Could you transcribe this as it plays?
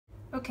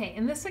Okay,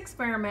 in this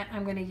experiment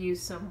I'm going to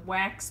use some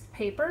waxed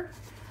paper.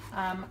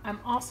 I'm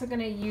also going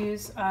to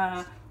use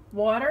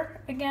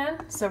water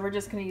again, so we're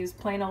just going to use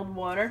plain old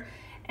water.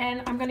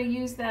 And I'm going to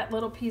use that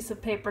little piece of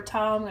paper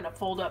towel. I'm going to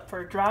fold up for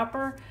a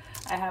dropper.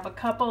 I have a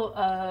couple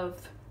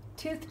of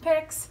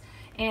toothpicks,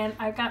 and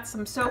I've got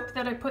some soap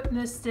that I put in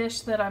this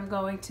dish that I'm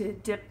going to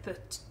dip the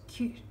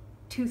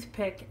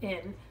toothpick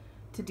in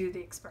to do the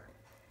experiment.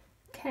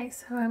 Okay,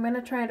 so I'm going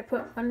to try to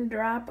put one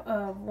drop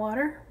of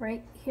water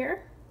right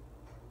here.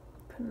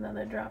 Put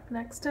another drop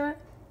next to it.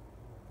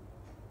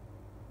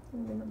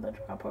 And another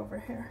drop over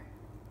here.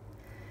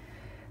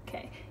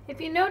 Okay, if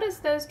you notice,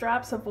 those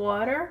drops of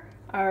water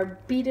are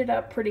beaded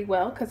up pretty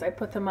well because I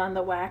put them on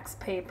the wax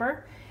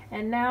paper.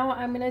 And now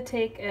I'm going to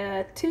take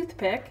a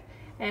toothpick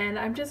and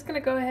I'm just going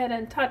to go ahead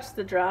and touch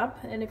the drop.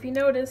 And if you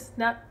notice,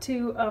 not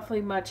too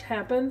awfully much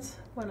happens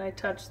when I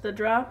touch the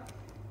drop.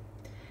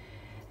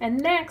 And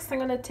next I'm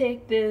going to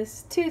take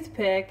this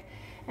toothpick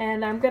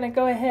and I'm going to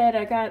go ahead,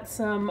 I got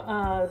some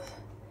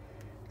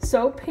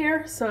soap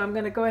here, so I'm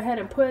going to go ahead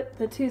and put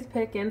the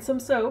toothpick in some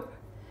soap,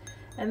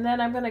 and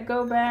then I'm going to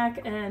go back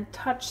and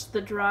touch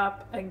the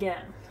drop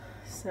again.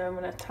 So I'm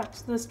going to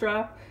touch this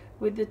drop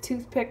with the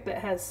toothpick that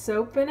has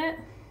soap in it,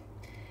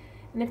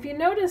 and if you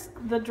notice,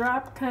 the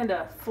drop kind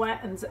of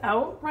flattens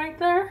out right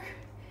there,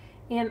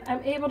 and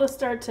I'm able to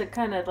start to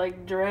kind of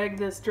like drag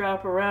this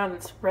drop around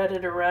and spread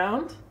it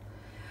around.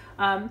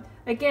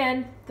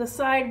 Again, the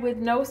side with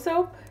no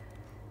soap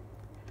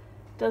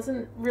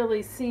doesn't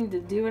really seem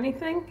to do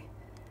anything.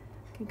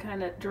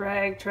 Kind of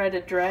try to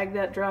drag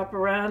that drop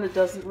around. It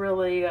doesn't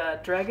really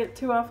drag it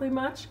too awfully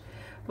much,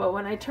 but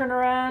when I turn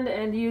around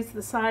and use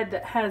the side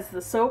that has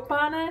the soap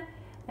on it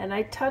and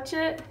I touch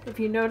it, if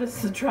you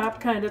notice, the drop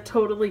kind of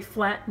totally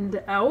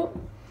flattened out.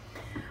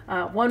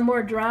 One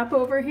more drop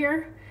over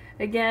here.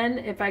 Again,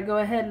 if I go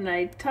ahead and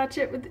I touch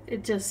it,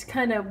 it just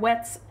kind of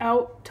wets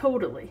out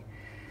totally.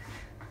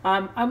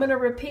 I'm going to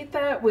repeat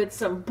that with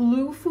some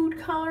blue food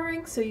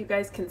coloring so you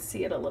guys can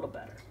see it a little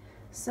better.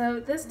 So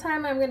this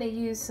time I'm going to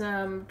use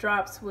some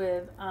drops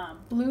with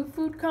blue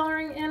food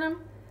coloring in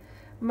them,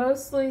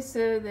 mostly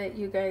so that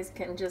you guys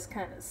can just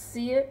kind of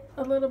see it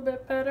a little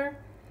bit better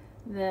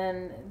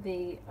than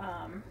the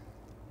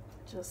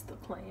just the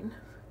plain.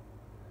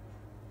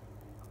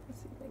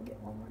 Let's see if I can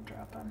get one more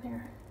drop on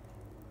here.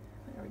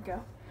 There we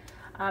go.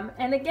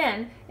 And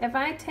again, if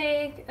I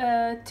take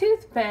a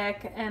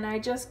toothpick and I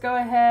just go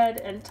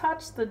ahead and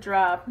touch the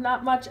drop,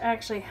 not much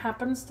actually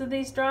happens to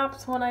these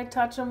drops when I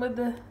touch them with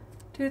the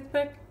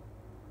toothpick.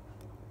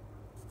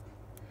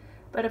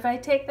 But if I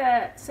take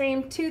that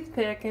same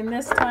toothpick and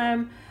this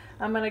time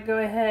I'm going to go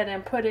ahead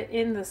and put it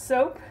in the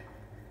soap,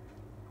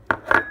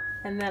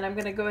 and then I'm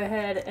going to go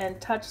ahead and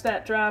touch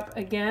that drop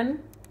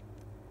again,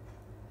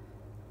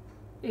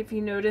 if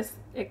you notice,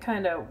 it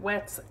kind of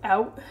wets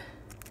out.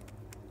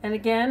 And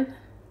again,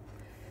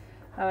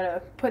 I'm going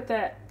to put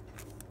that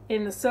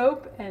in the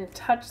soap and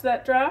touch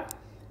that drop,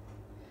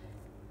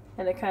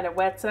 and it kind of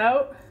wets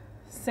out.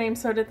 Same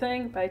sort of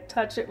thing. If I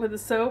touch it with the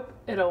soap,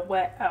 it'll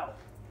wet out.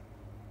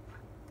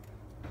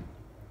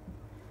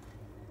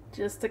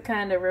 Just to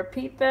kind of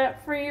repeat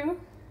that for you.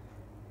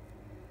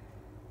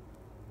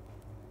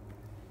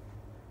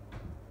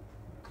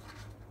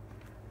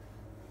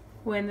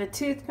 When the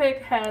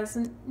toothpick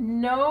has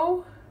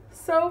no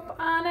soap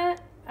on it,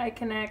 I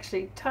can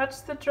actually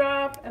touch the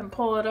drop and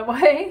pull it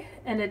away,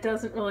 and it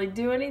doesn't really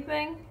do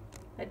anything.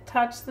 I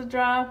touch the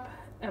drop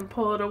and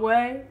pull it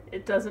away.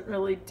 It doesn't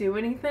really do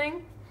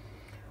anything.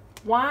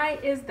 Why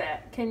is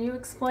that? Can you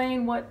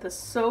explain what the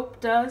soap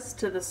does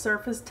to the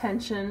surface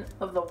tension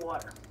of the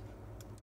water?